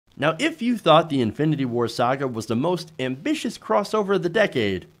Now, if you thought the Infinity War saga was the most ambitious crossover of the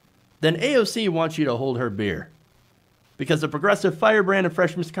decade, then AOC wants you to hold her beer. Because the progressive firebrand and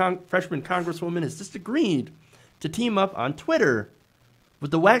freshman congresswoman has just agreed to team up on Twitter with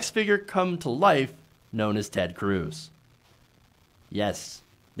the wax figure come to life known as Ted Cruz. Yes,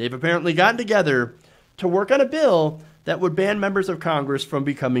 they've apparently gotten together to work on a bill that would ban members of Congress from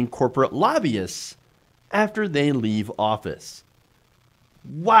becoming corporate lobbyists after they leave office.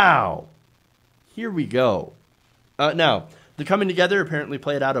 Wow. Here we go. Now, the coming together apparently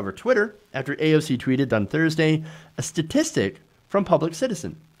played out over Twitter after AOC tweeted on Thursday a statistic from Public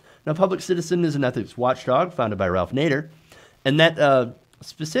Citizen. Now, Public Citizen is an ethics watchdog founded by Ralph Nader, and that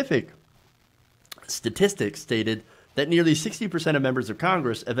specific statistic stated that nearly 60% of members of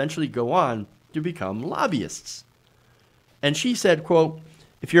Congress eventually go on to become lobbyists. And she said, quote,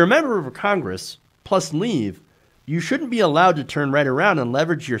 "If you're a member of Congress plus leave, you shouldn't be allowed to turn right around and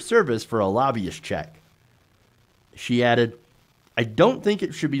leverage your service for a lobbyist check." She added, "I don't think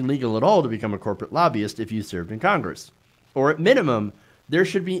it should be legal at all to become a corporate lobbyist if you served in Congress. Or at minimum, there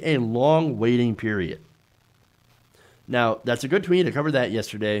should be a long waiting period." Now, that's a good tweet. I covered that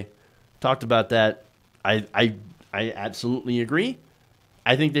yesterday. Talked about that. I absolutely agree.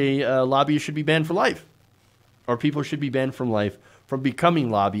 I think lobbyists should be banned for life. Or people should be banned from life from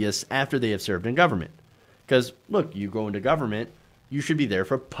becoming lobbyists after they have served in government. Because, look, you go into government, you should be there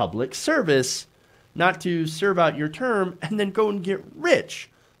for public service, not to serve out your term and then go and get rich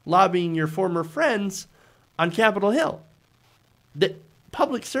lobbying your former friends on Capitol Hill. That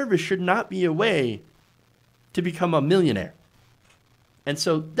public service should not be a way to become a millionaire. And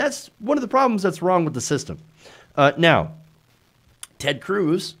so that's one of the problems that's wrong with the system. Now, Ted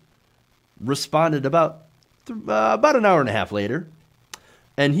Cruz responded about an hour and a half later,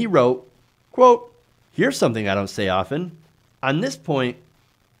 and he wrote, quote, "Here's something I don't say often. On this point,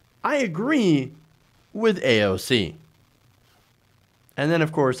 I agree with AOC." And then,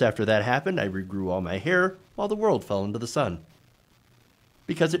 of course, after that happened, I regrew all my hair while the world fell into the sun.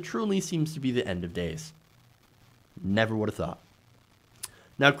 Because it truly seems to be the end of days. Never would have thought.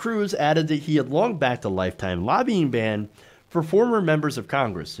 Now, Cruz added that he had long backed a lifetime lobbying ban for former members of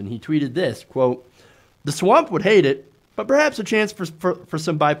Congress, and he tweeted this, quote, "The swamp would hate it, but perhaps a chance for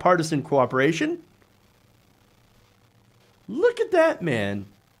some bipartisan cooperation." Look at that, man.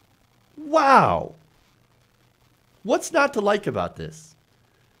 Wow. What's not to like about this?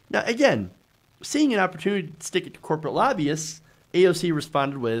 Now, again, seeing an opportunity to stick it to corporate lobbyists, AOC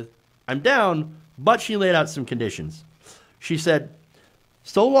responded with, "I'm down," but she laid out some conditions. She said,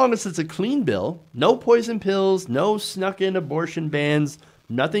 "So long as it's a clean bill, no poison pills, no snuck-in abortion bans,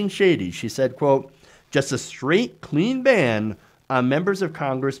 nothing shady," she said, quote, "just a straight, clean ban on members of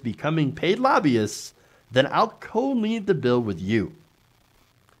Congress becoming paid lobbyists, then I'll co-lead the bill with you."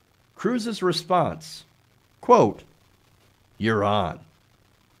 Cruz's response, quote, "You're on."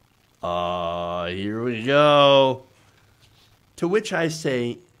 Here we go. To which I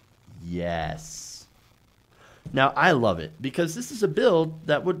say, yes. Now, I love it because this is a bill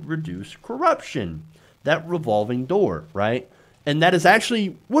that would reduce corruption, that revolving door, right? And that is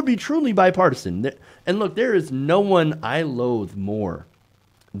actually, would be truly bipartisan. And look, there is no one I loathe more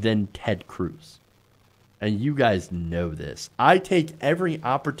than Ted Cruz. And you guys know this. I take every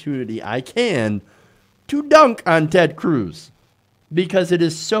opportunity I can to dunk on Ted Cruz because it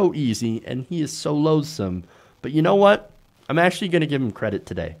is so easy and he is so loathsome. But you know what? I'm actually going to give him credit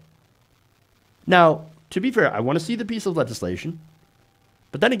today. Now, to be fair, I want to see the piece of legislation.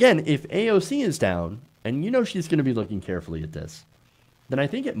 But then again, if AOC is down, and you know she's going to be looking carefully at this, then I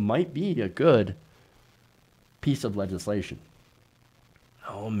think it might be a good piece of legislation.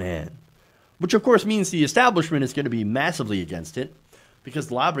 Oh, man. Which, of course, means the establishment is going to be massively against it because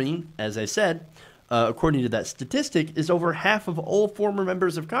lobbying, as I said, according to that statistic, is over half of all former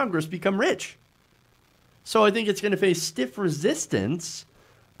members of Congress become rich. So I think it's going to face stiff resistance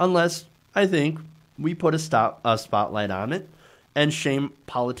unless, I think, we put a spotlight on it and shame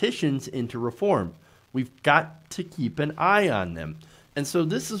politicians into reform. We've got to keep an eye on them. And so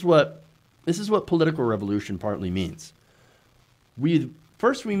this is what political revolution partly means.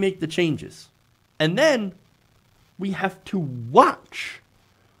 First we make the changes, and then we have to watch.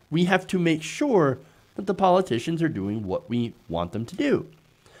 We have to make sure that the politicians are doing what we want them to do.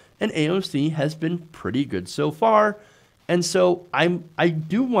 And AOC has been pretty good so far. And so I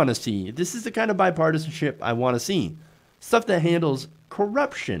do want to see, this is the kind of bipartisanship I want to see. Stuff that handles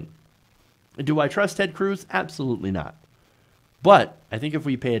corruption. Do I trust Ted Cruz? Absolutely not. But I think if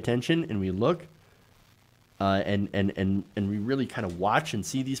we pay attention and we look and we really kind of watch and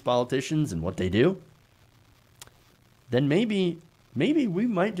see these politicians and what they do, then maybe maybe we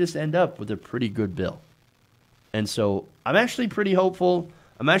might just end up with a pretty good bill. And so I'm actually pretty hopeful.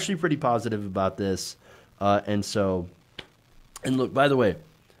 I'm actually pretty positive about this. And look, by the way,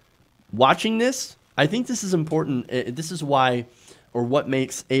 watching this, I think this is important. This is why, or what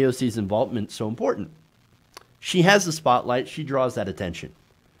makes AOC's involvement so important. She has the spotlight. She draws that attention.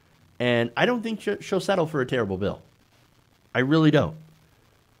 And I don't think she'll settle for a terrible bill. I really don't.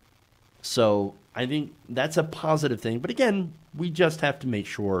 So I think that's a positive thing. But again, we just have to make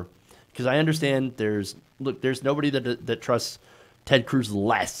sure, because I understand there's nobody that trusts Ted Cruz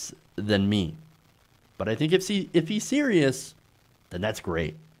less than me. But I think if he's serious, then that's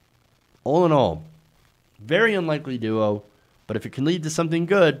great. All in all, very unlikely duo. But if it can lead to something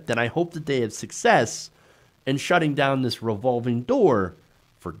good, then I hope that they have success in shutting down this revolving door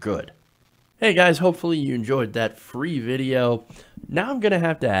for good. Hey guys, hopefully you enjoyed that free video. Now I'm going to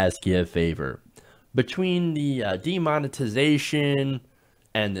have to ask you a favor. Between the demonetization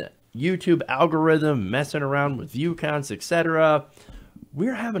and the YouTube algorithm messing around with view counts, etc.,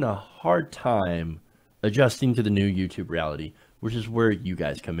 we're having a hard time adjusting to the new YouTube reality, which is where you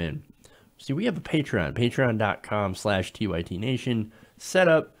guys come in. See, we have a Patreon, patreon.com/TYTNation, set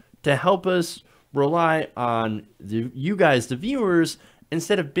up to help us rely on you guys, the viewers,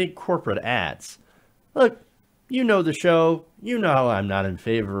 instead of big corporate ads. Look, you know the show. You know how I'm not in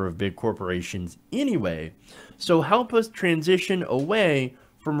favor of big corporations anyway. So help us transition away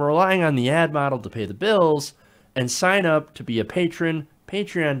from relying on the ad model to pay the bills and sign up to be a patron,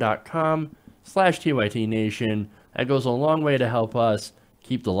 patreon.com/TYTNation. That goes a long way to help us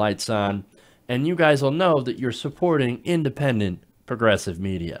keep the lights on. And you guys will know that you're supporting independent, progressive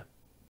media.